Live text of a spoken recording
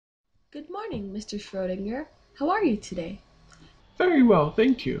Good morning, Mr. Schrödinger. How are you today? Very well,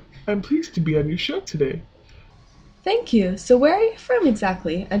 thank you. I'm pleased to be on your show today. Thank you. So where are you from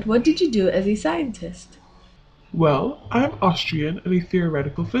exactly, and what did you do as a scientist? Well, I'm Austrian and a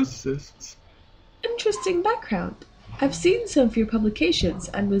theoretical physicist. Interesting background. I've seen some of your publications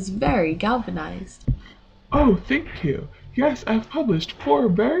and was very galvanized. Oh, thank you. Yes, I've published 4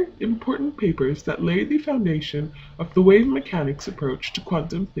 very important papers that lay the foundation of the wave mechanics approach to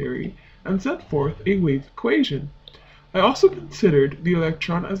quantum theory and set forth a wave equation. I also considered the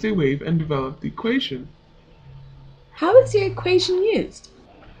electron as a wave and developed the equation. How is your equation used?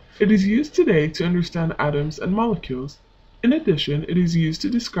 It is used today to understand atoms and molecules. In addition, it is used to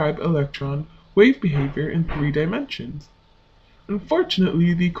describe electron wave behavior in 3 dimensions.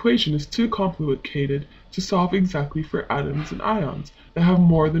 Unfortunately, the equation is too complicated to solve exactly for atoms and ions that have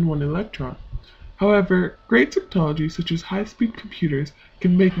more than one electron. However, great technology such as high-speed computers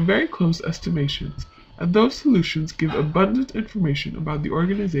can make very close estimations, and those solutions give abundant information about the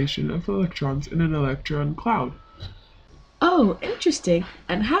organization of electrons in an electron cloud. Oh, interesting.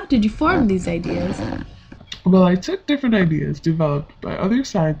 And how did you form these ideas? Well, I took different ideas developed by other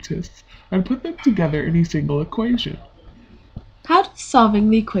scientists and put them together in a single equation. How does solving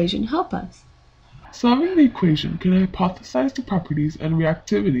the equation help us? Solving the equation can hypothesize the properties and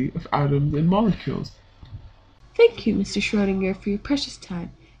reactivity of atoms and molecules. Thank you, Mr. Schrödinger, for your precious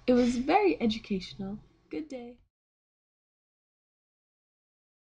time. It was very educational. Good day.